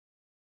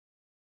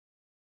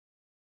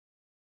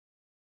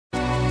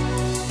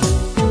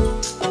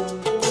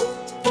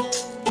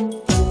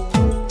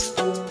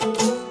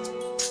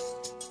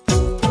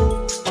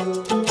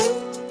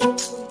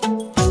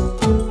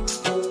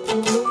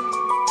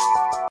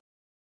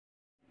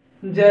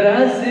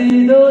जरा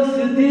सी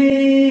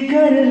दोस्ती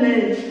कर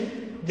ले,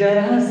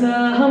 जरा सा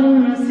हम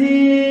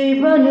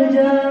नसीब बन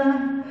जा।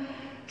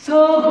 सौ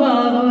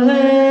ख्वाब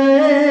है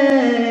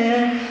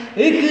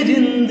एक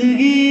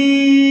जिंदगी,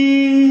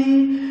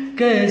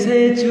 कैसे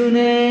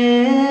चुने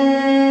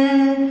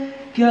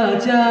क्या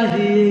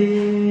चाहिए।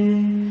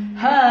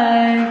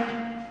 हाय,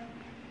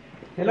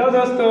 हेलो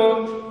दोस्तों,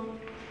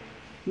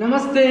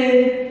 नमस्ते,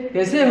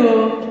 कैसे हो?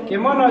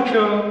 केमन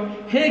अच्छो?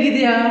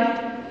 ಹೇಗಿದ್ಯಾ?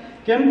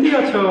 केमती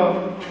अच्छो?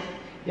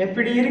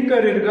 एपीडी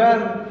इरकर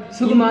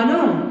सुगमानो,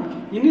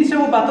 इन्हीं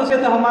सब बातों से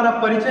तो हमारा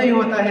परिचय ही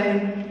होता है।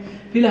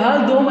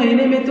 फिलहाल 2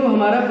 महीने में तो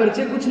हमारा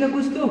परिचय कुछ न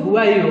कुछ तो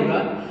हुआ ही होगा।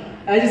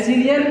 एज ए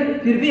सीनियर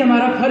फिर भी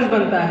हमारा फर्ज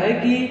बनता है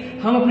कि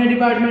हम अपने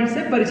डिपार्टमेंट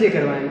से परिचय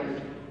करवाएं।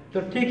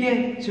 तो ठीक है,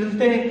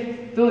 चलते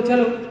हैं। तो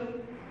चलो।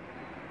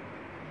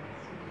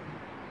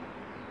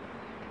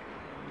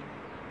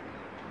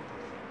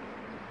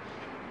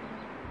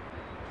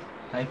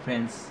 Hi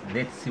friends,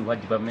 let's see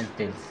what department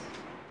tells.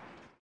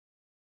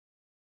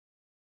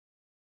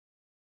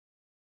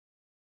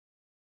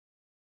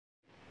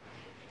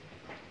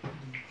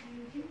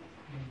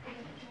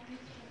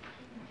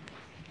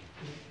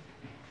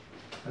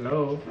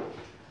 Hello.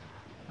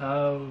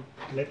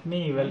 Let me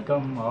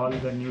welcome all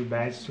the new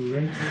batch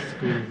students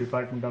to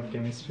Department of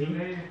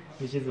Chemistry,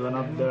 which is one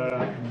of the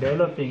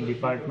developing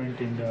department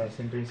in the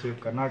Central Institute of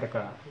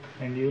Karnataka,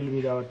 and you will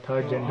be our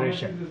 3rd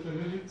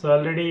generation. So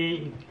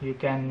already you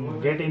can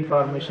get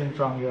information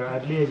from your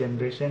earlier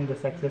generation. The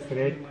success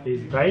rate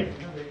is bright.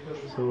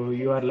 So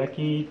you are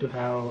lucky to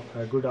have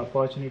a good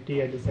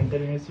opportunity at the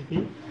Central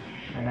University,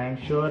 and I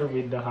am sure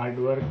with the hard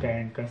work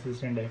and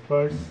consistent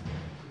efforts,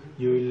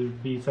 you will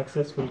be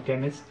successful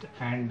chemist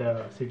and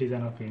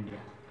citizen of India.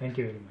 Thank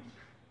you very much.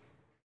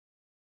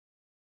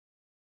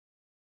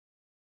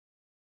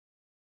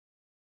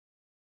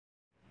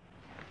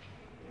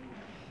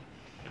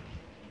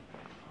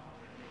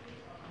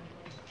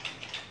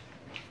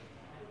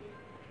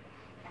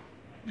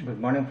 Good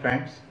morning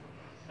friends.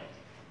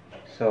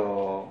 So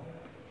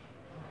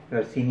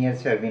your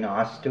seniors have been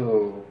asked to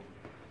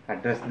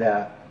address the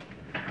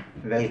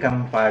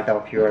welcome part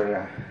of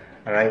your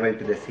arrival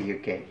to the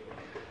CUK.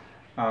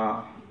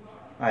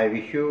 I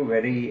wish you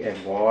a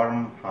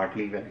warm,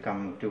 hearty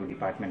welcome to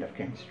Department of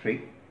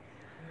Chemistry.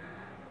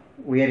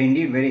 We are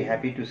indeed very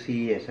happy to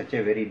see such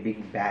a very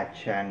big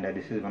batch, and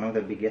this is one of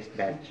the biggest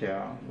batch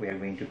we are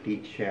going to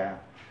teach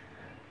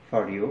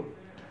for you.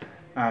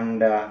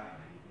 And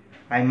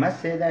I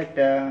must say that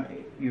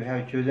you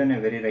have chosen a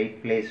very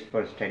right place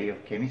for study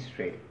of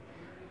chemistry.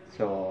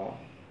 So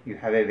you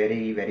have a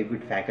very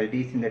good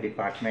faculties in the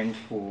department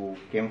who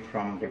came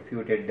from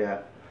reputed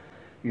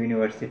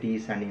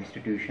universities and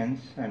institutions,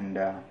 and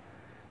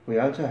we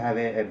also have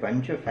a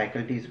bunch of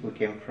faculties who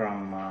came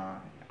from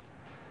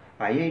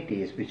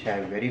IITs, which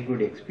have very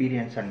good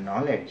experience and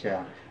knowledge,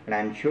 and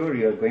I'm sure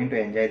you are going to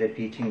enjoy the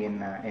teaching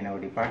in our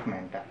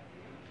department.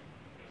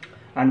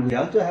 And we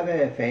also have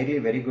a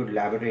very good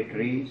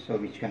laboratory, so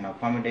which can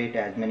accommodate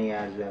as many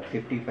as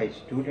 55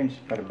 students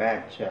per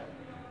batch,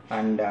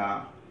 and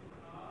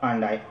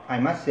I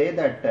must say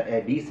that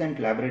a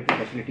decent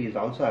laboratory facility is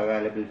also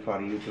available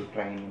for you to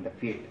train in the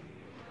field.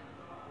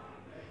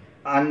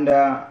 And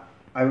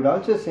I would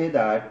also say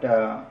that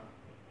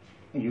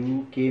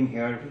you came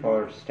here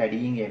for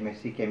studying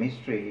M.Sc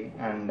chemistry,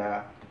 and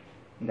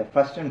the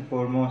first and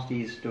foremost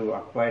is to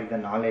acquire the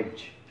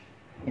knowledge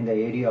in the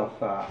area of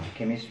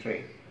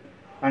chemistry.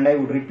 And I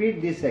would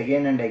repeat this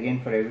again and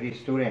again for every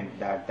student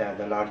that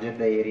the larger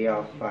the area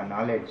of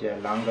knowledge,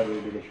 longer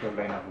will be the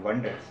shoreline of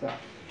wonders.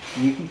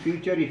 In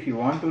future, if you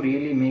want to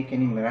really make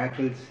any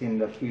miracles in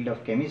the field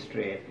of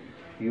chemistry,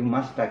 you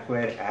must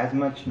acquire as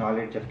much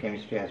knowledge of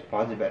chemistry as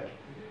possible.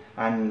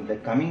 And the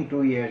coming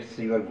 2 years,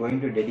 you are going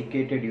to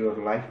dedicate your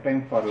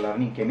lifetime for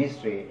learning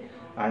chemistry,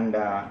 and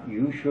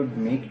you should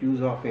make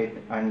use of it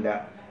and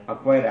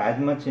acquire as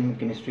much in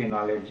chemistry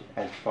knowledge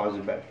as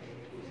possible.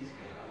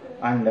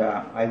 And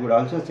I would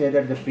also say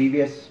that the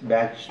previous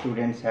batch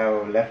students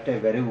have left a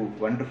very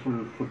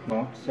wonderful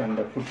footnotes and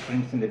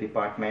footprints in the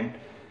department.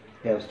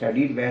 They have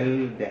studied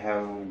well, they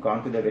have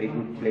gone to the very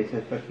good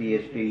places for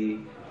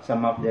PhD,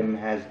 some of them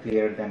has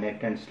cleared the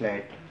NET and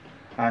SLET,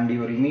 and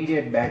your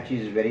immediate batch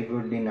is very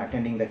good in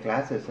attending the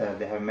classes.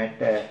 They have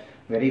met a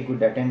very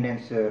good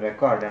attendance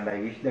record, and I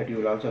wish that you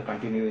will also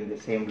continue in the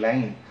same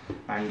line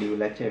and you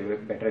will achieve a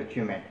better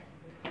achievement.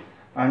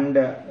 And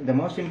the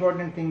most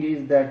important thing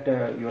is that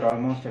you are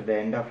almost at the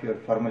end of your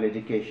formal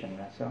education.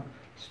 So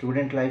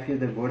student life is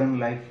the golden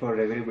life for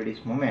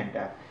everybody's moment.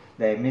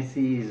 The M.Sc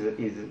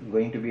is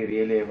going to be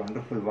really a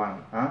wonderful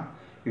one.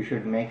 You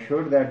should make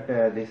sure that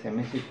this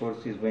M.Sc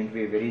course is going to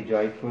be very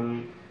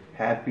joyful,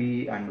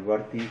 happy and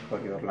worthy for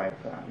your life.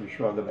 Wish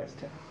you all the best.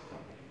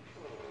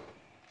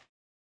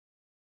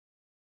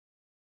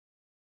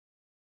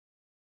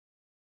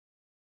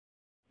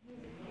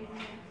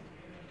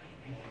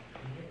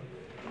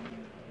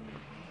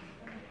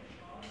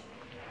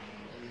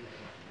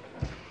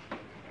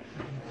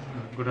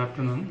 Good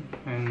afternoon,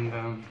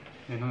 and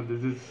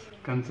this is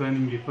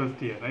concerning the first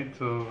year, right?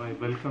 So I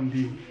welcome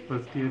the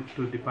first year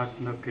to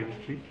Department of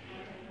Chemistry.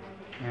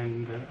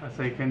 And as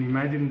I can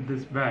imagine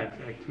this batch,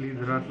 actually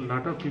there are a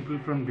lot of people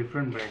from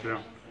different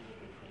backgrounds.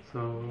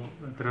 So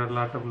there are a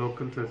lot of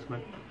locals as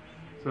well.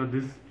 So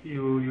this,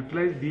 you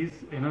utilize these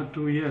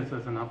 2 years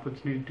as an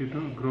opportunity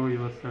to grow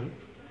yourself.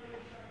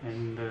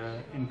 And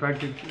in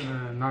fact,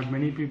 not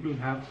many people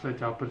have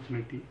such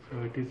opportunity. So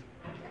it is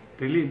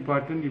really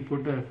important you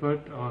put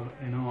effort or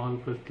all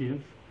first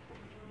years,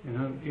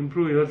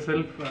 improve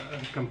yourself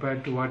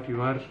compared to what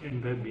you are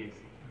in the BSc.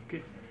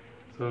 Okay.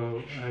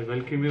 So I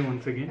welcome you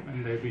once again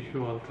and I wish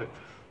you all success.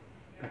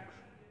 Thanks.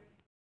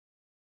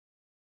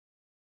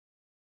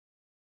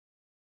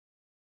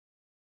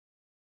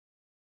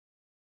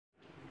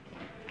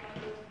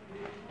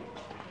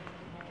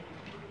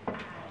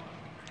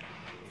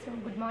 So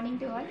good morning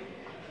to all.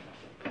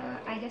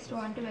 I just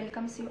want to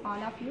welcome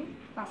all of you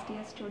first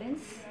year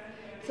students.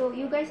 So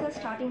you guys are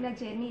starting the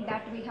journey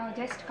that we have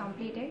just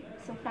completed.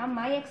 So from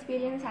my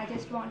experience, I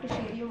just want to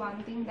share you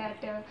one thing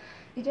that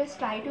you just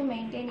try to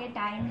maintain a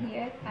time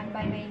here, and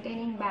by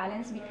maintaining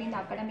balance between the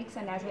academics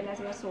and as well as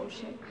your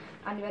social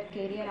and your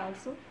career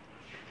also.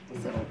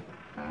 So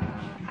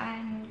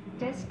and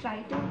just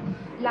try to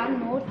learn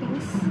more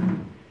things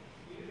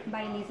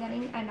by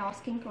listening and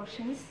asking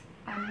questions,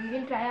 and we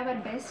will try our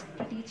best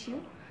to teach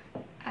you,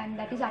 and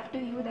that is up to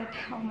you that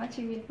how much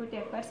you will put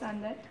efforts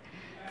on that.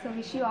 So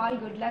wish you all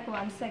good luck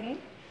once again.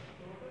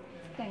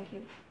 Thank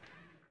you.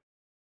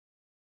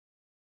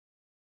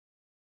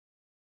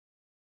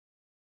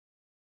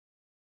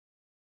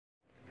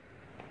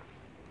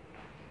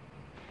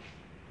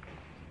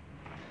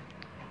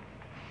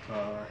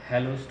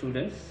 Hello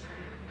students,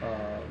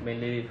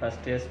 mainly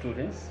first year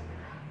students.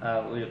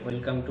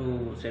 Welcome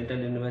to Central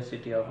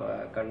University of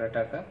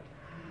Karnataka.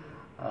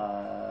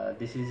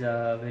 This is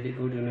a very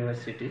good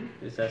university.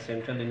 It's a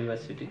central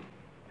university.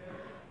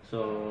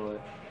 So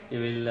you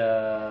will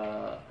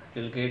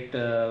get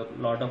a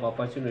lot of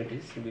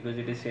opportunities because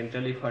it is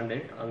centrally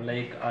funded,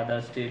 unlike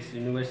other states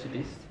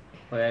universities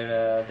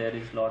where there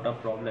is lot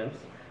of problems.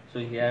 So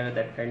here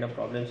that kind of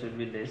problems will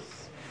be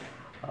less.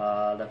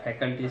 The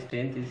faculty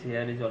strength is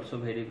also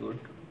very good.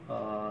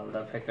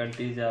 The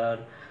faculties are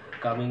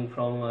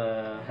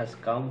has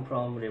come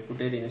from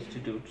reputed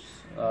institutes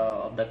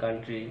of the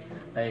country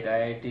like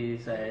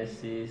IITs,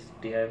 ISCs,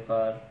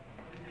 TFR.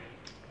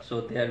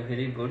 So they are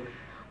very good.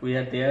 We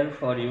are there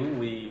for you,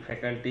 we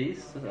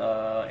faculties.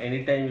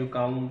 Anytime you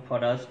come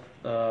for us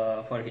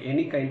for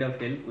any kind of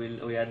help,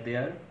 we are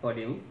there for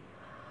you.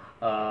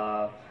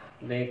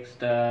 Next,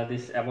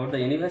 this about the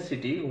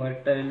university.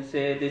 What I will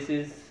say, this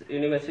is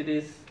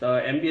university's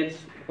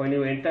ambience. When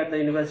you enter the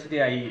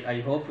university,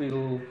 I hope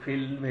you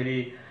feel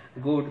very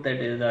good that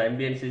the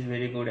ambience is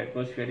very good,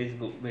 atmosphere is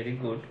very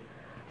good.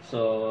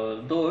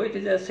 So though it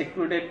is a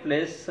secluded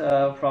place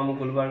from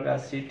Gulbarga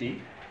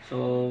city,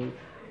 so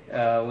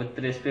with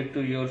respect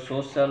to your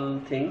social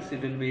things,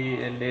 it will be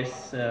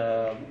less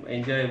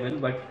enjoyable,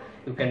 but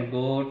you can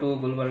go to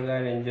Gulbarga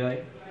and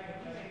enjoy.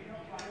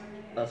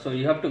 So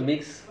you have to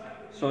mix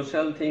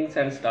social things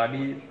and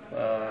study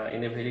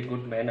in a very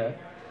good manner.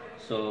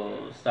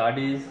 So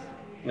studies,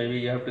 maybe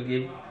you have to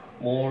give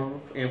more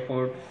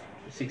effort,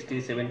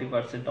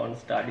 60-70% on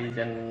studies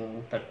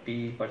and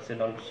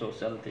 30% on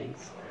social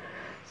things.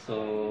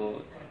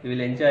 So you will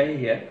enjoy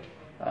here.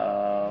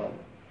 I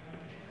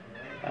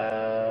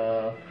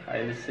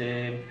will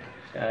say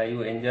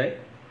you enjoy.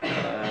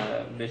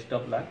 Best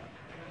of luck.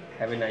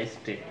 Have a nice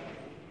day.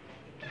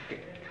 Okay.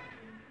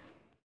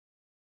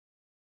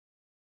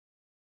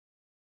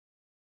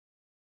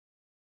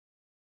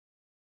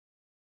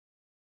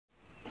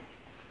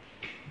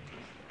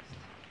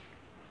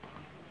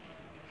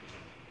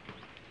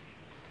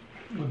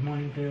 Good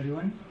morning to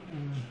everyone.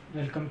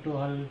 Welcome to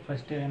all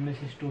first year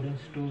M.Sc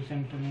students to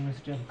Central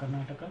University of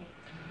Karnataka.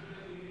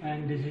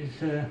 And this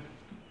is a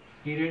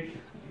period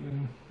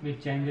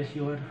which changes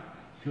your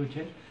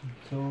future.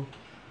 So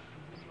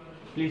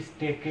please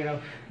take care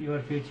of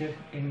your future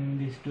in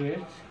these 2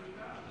 years.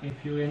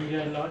 If you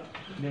enjoy a lot,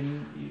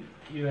 then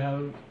you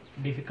have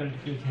difficult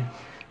future.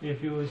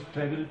 If you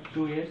struggle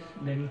 2 years,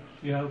 then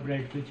you have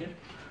bright future.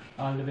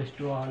 All the best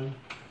to all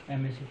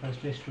M.Sc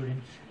first year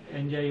students.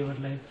 Enjoy your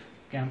life,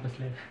 campus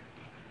life.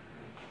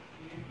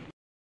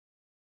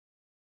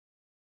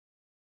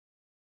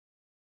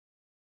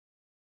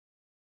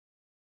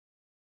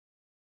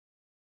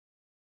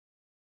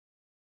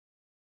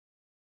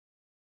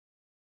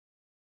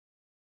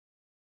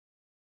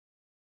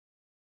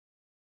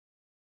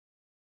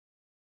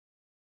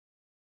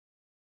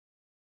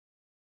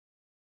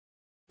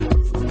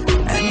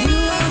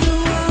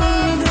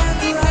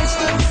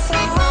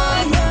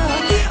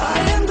 I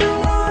am the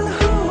one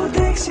who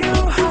takes you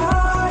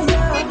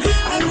higher. I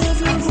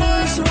live your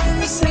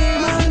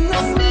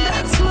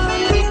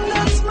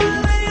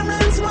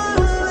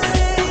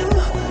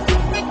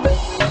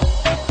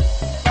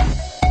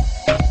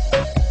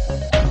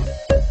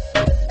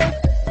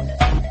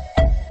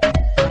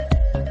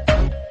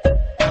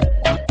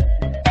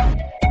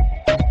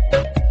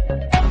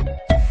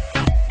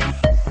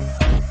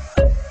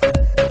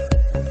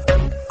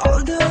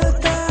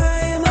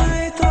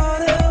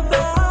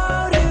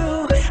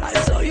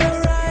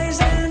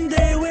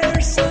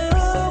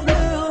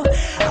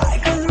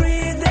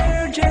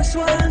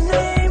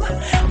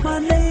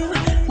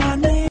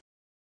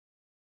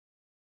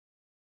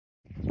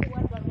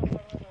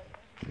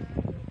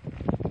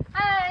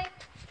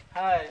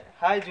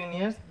Hi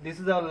juniors, this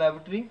is our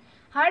laboratory.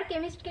 Her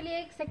chemist के लिए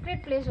एक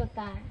secret place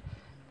होता है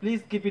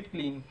Please keep it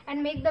clean.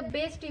 And make the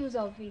best use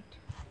of it.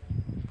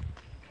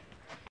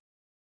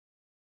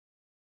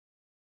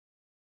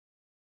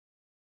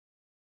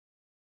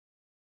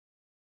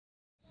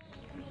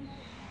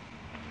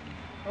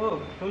 ओह,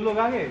 तुम लोग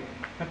आ गए?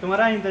 मैं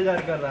तुम्हारा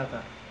इंतजार कर रहा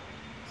था.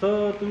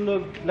 तुम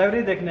लोग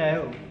लाइब्रेरी देखने आए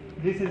हो?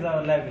 This is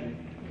our library.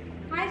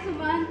 हाय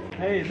सुमन.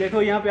 हे,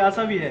 देखो यहाँ पे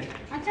आशा भी है.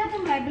 अच्छा,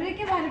 तुम लाइब्रेरी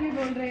के बारे में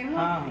बोल रहे हो?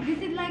 हाँ.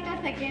 This is like a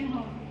second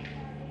home.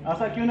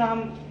 आशा, क्यों ना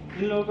हम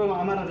इन लोगों को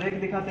हमारा रैक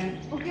दिखाते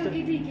हैं? ओके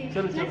ठीक है.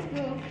 चलो let's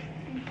go.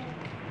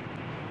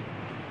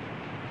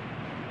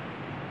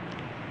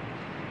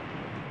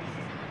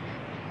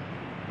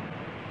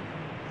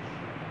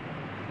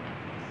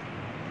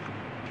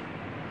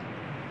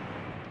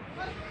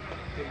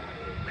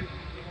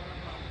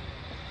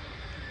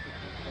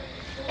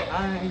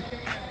 Hi.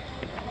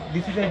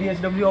 This is a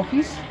DSW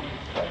office.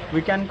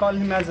 We can call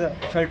him as a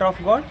shelter of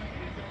God.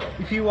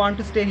 If you want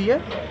to stay here,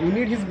 you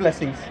need his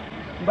blessings.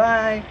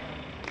 Bye.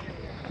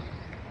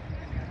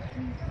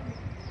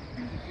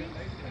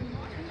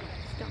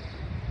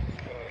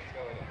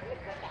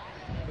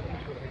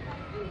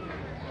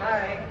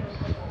 Hi.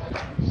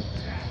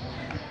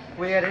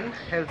 We are in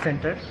health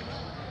center.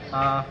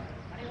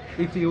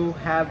 If you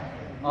have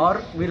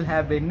or will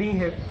have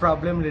any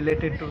problem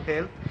related to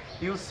health,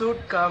 you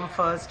should come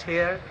first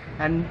here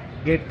and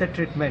get the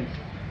treatment.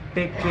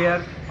 Take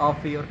care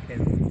of your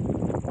health.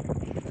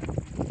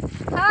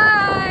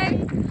 हाय.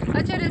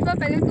 अच्छा रिल्पा,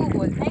 पहले तू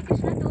बोल. नहीं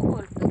कृष्णा, तू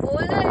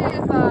बोल ना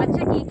रिल्पा.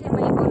 अच्छा ठीक है,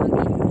 मैं ही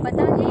बोलूँगी.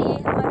 बता दे, ये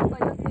हमारा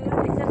बायोफ्यूल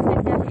रिसर्च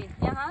सेंटर है.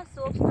 यहाँ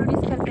सोप्स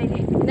प्रोड्यूस करते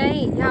हैं.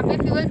 नहीं, यहाँ पे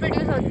फ्यूल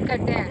प्रोड्यूस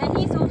करते हैं.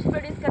 नहीं, सोप्स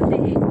प्रोड्यूस करते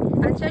हैं.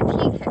 अच्छा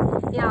ठीक है,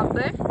 यहाँ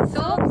पर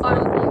सोप और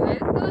फ्यूल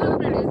दोनों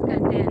प्रोड्यूस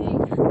करते हैं.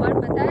 और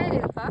पता है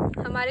रिल्पा,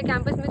 हमारे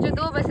कैंपस में जो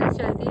 2 बसेस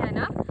चलती है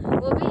ना,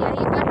 वो भी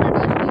यहीं पर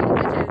प्रोड्यूस फ्यूल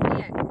से चलती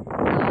है.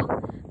 तो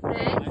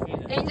friends,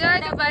 enjoy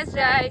the bus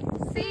ride.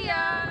 सी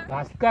या.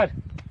 भास्कर,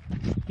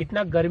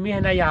 कितना गर्मी है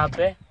ना यहाँ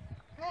पे.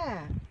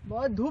 हाँ,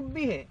 बहुत धूप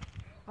भी है.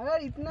 अगर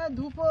इतना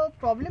धूप हो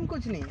प्रॉब्लम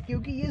कुछ नहीं,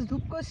 क्योंकि इस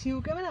धूप को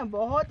CUK में ना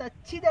बहुत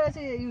अच्छी तरह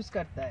से यूज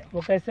करता है.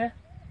 वो कैसे?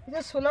 ये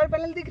जो सोलर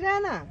पैनल दिख रहा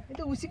है ना, ये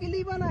तो उसी के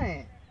लिए बना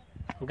है.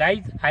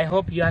 Guys, I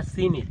hope you have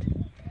seen it.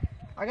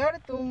 अगर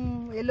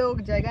तुम ये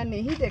लोग जगह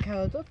नहीं देखा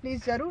हो तो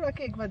प्लीज जरूर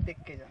आके एक बार देख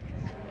के जाओ.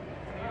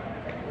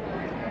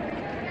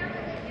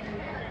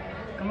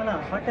 Kamala,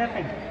 what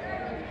happened?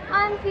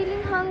 I'm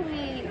feeling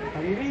hungry.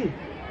 Hungry?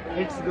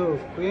 Let's go.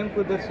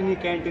 Kuyampu Darshini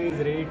canteen is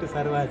ready to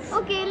serve us.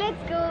 Okay,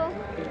 let's go.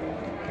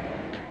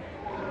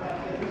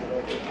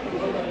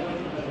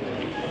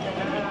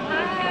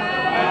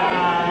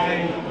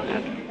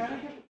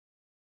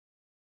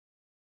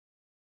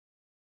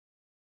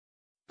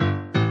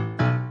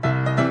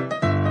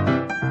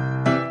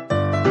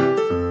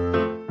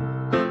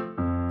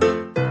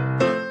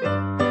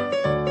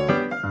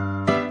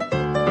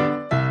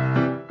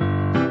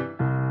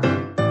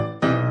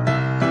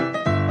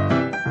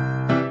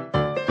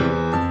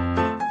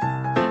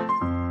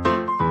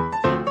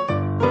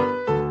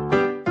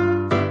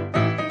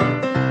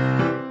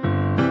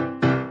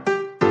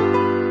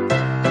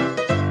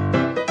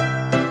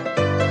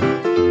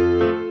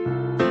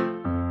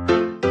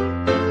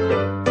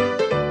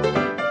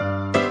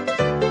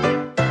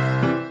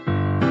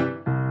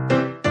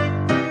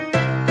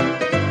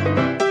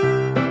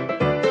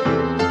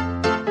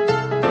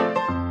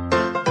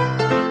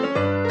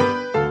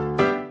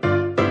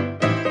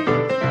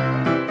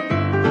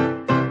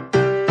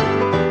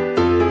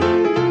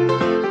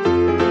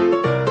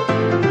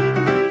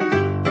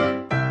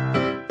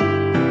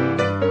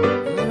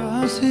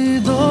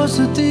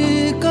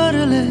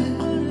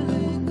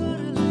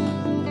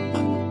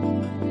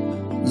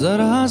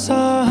 जरा सा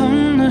हम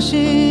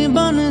नशी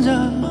बन जा.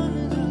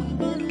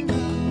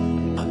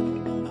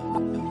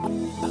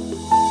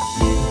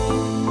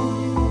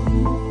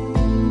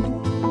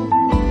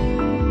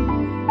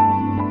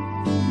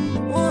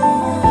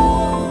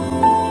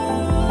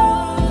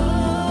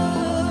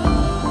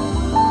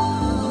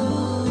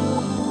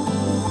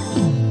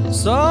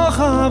 सौ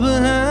ख्वाब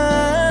हैं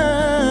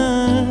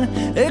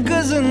एक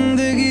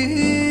जिंदगी,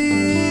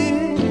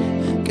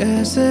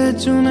 कैसे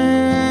चुने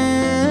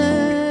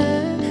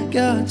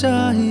क्या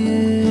चाहिए.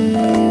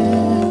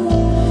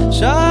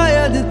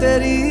 शायद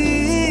तेरी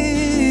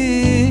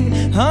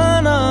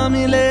हाँ ना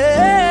मिले,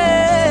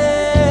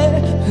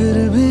 फिर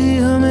भी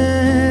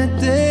हमें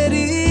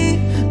तेरी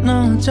ना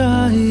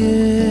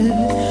चाहिए.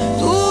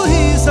 तू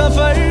ही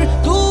सफर,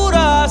 तू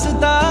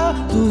रास्ता,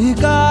 तू ही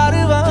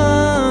कारवां,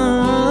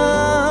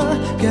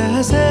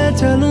 कैसे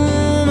चलूं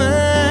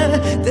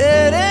मैं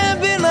तेरे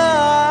बिना.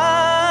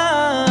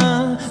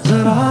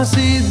 जरा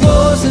सी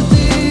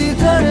दोस्ती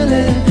कर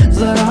ले,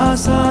 जरा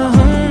सा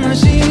हम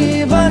नशी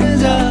बन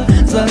जा.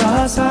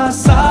 जरा सा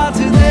साथ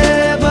दे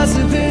बस,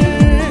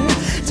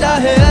 फिर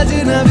चाहे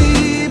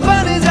अजनबी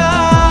बन जा.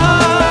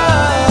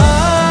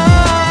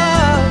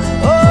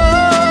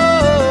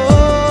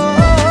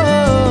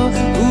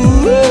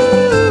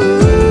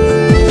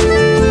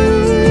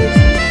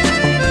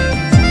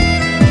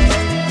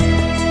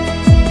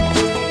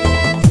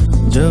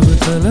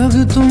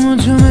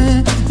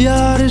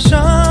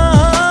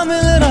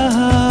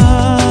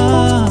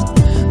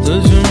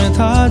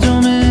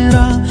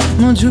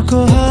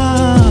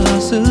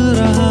 हासिल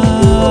रहा।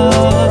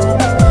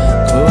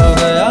 खो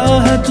गया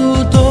है तू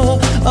तो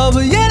अब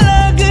ये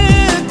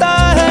लगता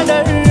है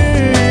डर,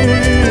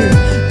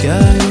 क्या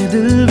ये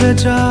दिल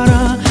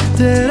बेचारा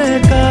तेरे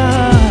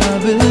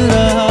काबिल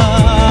रहा।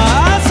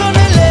 सुन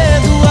ले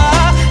दुआ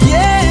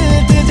ये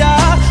इल्तिजा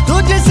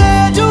तुझसे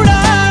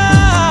जुड़ा,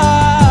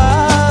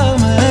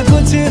 मैं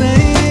कुछ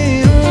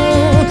नहीं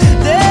हूँ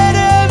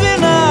तेरे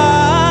बिना।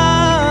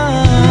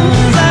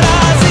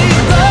 जरा सी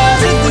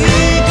दोस्ती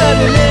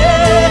कर ले,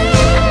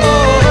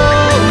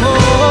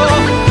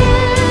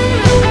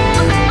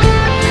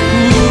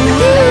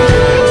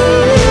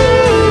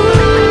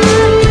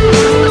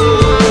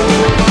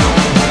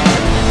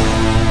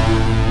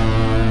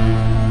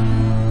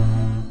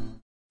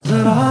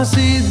 जरा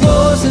सी